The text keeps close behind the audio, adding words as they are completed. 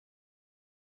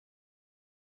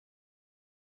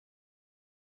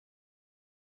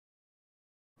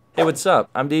Hey, what's up?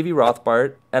 I'm Davy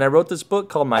Rothbart, and I wrote this book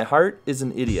called My Heart is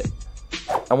an Idiot.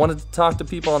 I wanted to talk to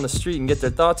people on the street and get their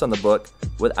thoughts on the book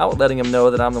without letting them know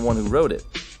that I'm the one who wrote it.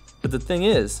 But the thing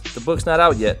is, the book's not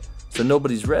out yet, so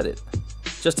nobody's read it.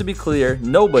 Just to be clear,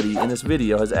 nobody in this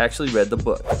video has actually read the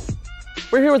book.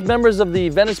 We're here with members of the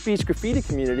Venice Beach graffiti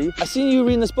community. I see you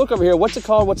reading this book over here. What's it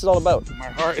called? What's it all about? My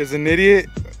Heart is an Idiot.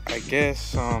 I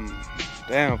guess,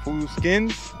 damn, food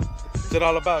skins? What's it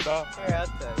all about, dog?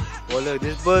 Well, look,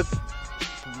 this book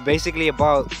basically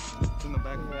about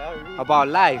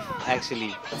life,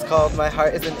 actually. It's called My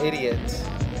Heart is an Idiot.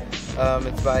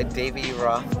 It's by Davy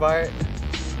Rothbart.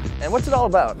 And what's it all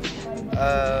about?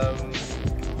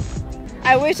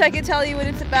 I wish I could tell you what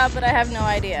it's about, but I have no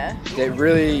idea.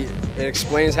 It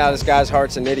explains how this guy's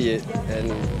heart's an idiot,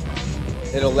 and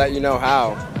it'll let you know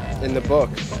how in the book.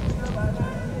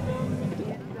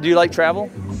 Do you like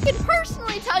travel? I can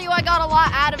personally tell you I got a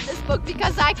lot out of this book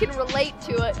because I can relate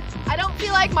to it. I don't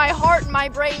feel like my heart and my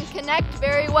brain connect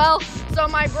very well, so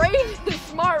my brain is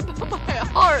smart, but my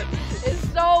heart is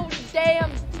so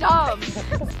damn dumb.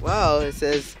 Well, it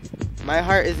says, My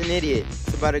Heart is an Idiot.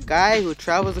 It's about a guy who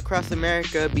travels across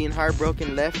America being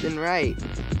heartbroken left and right.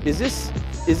 Is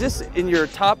this in your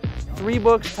top 3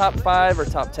 books, top 5, or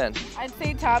top 10? I'd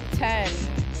say top 10.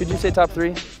 Could you say top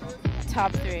 3?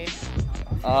 Top 3.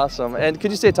 Awesome. And could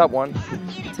you say top 1?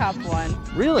 Top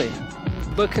 1. Really?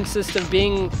 The book consists of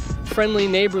being friendly,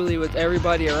 neighborly with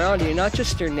everybody around you, not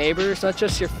just your neighbors, not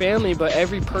just your family, but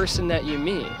every person that you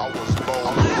meet.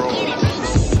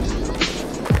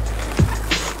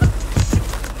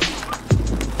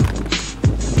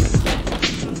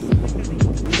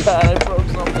 God, I broke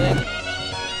something.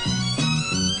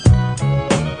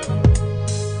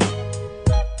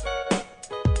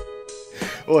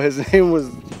 Well, his name was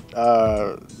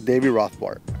Davy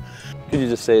Rothbart. Could you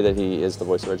just say that he is the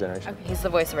voice of our generation? Okay, he's the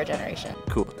voice of our generation.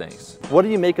 Cool, thanks. What do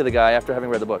you make of the guy after having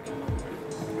read the book?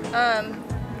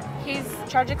 He's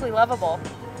tragically lovable.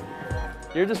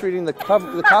 You're just reading the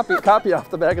copy off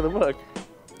the back of the book.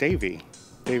 Davy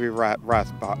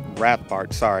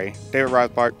Rothbart, sorry. David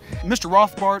Rothbart. Mr.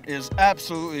 Rothbart is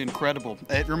absolutely incredible.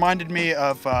 It reminded me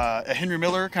of Henry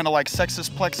Miller, kind of like Sexus,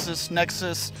 Plexus,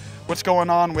 Nexus. What's going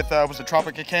on with, was it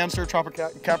Tropic of Cancer, Tropic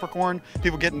of Capricorn,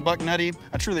 people getting buck nutty.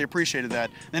 I truly appreciated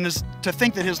that. And to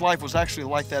think that his life was actually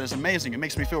like that is amazing. It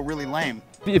makes me feel really lame.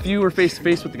 If you were face to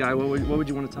face with the guy, what would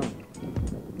you want to tell him?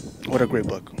 What a great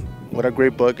book. What a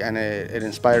great book, and it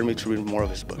inspired me to read more of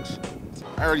his books.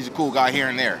 I heard he's a cool guy here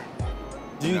and there.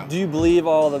 Do you believe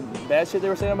all the bad shit they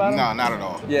were saying about him? No, not at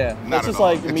all. Yeah, not it's just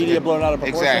like media blown out of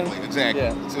proportion. Exactly.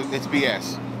 Yeah. It's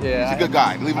BS. Yeah, he's a good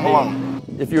guy. Leave him alone.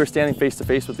 If you were standing face to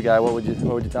face with the guy, what would you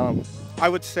tell him? I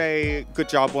would say good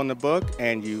job on the book,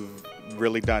 and you've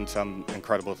really done some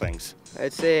incredible things.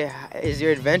 I'd say, is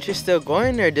your adventure still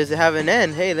going or does it have an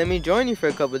end? Hey, let me join you for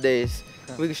a couple days.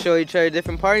 We can show each other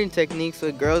different partying techniques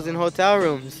with girls in hotel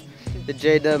rooms. The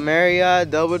J-Dub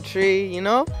Marriott, Doubletree, you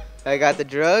know? I got the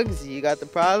drugs, you got the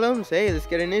problems. Hey, let's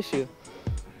get an issue.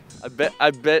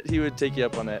 I bet he would take you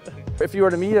up on that. If you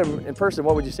were to meet him in person,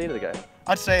 what would you say to the guy?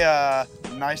 I'd say,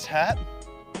 nice hat.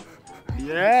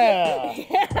 Yeah.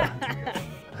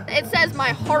 It says My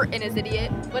Heart in his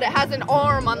Idiot, but it has an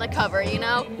arm on the cover, you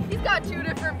know? He's got 2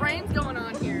 different brains going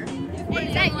on here.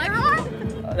 Is that your arm?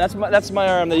 That's my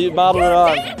arm that you modeled it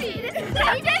on. Davey! This is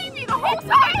Davey the whole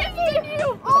time! It's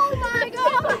you! Oh my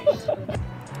gosh!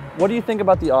 What do you think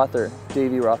about the author,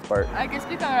 Davy Rothbart? I can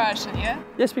speak on Russian, yeah?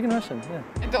 Yeah, speaking Russian, yeah.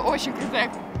 Это очень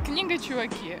крутая книга,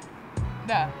 чуваки.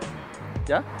 Да.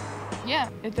 Yeah? Yeah.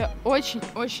 Это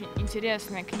очень-очень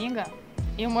интересная книга.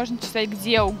 Ее можно читать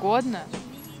где угодно.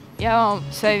 Я вам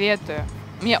советую.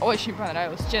 Мне очень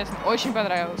понравилось, честно, очень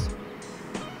понравилось.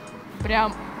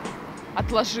 Прям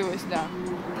отложилось, да.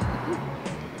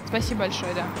 Спасибо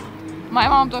большое, да. Моя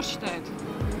мама тоже читает.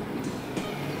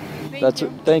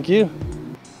 Thank you.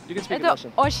 Это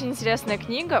очень интересная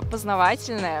книга,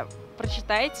 познавательная.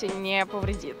 Прочитайте, не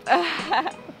повредит.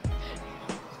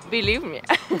 Believe me.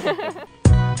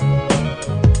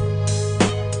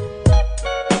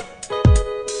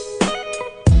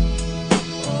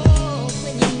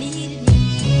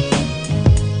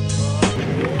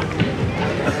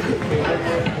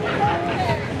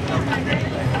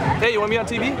 Hey, you want me on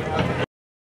TV?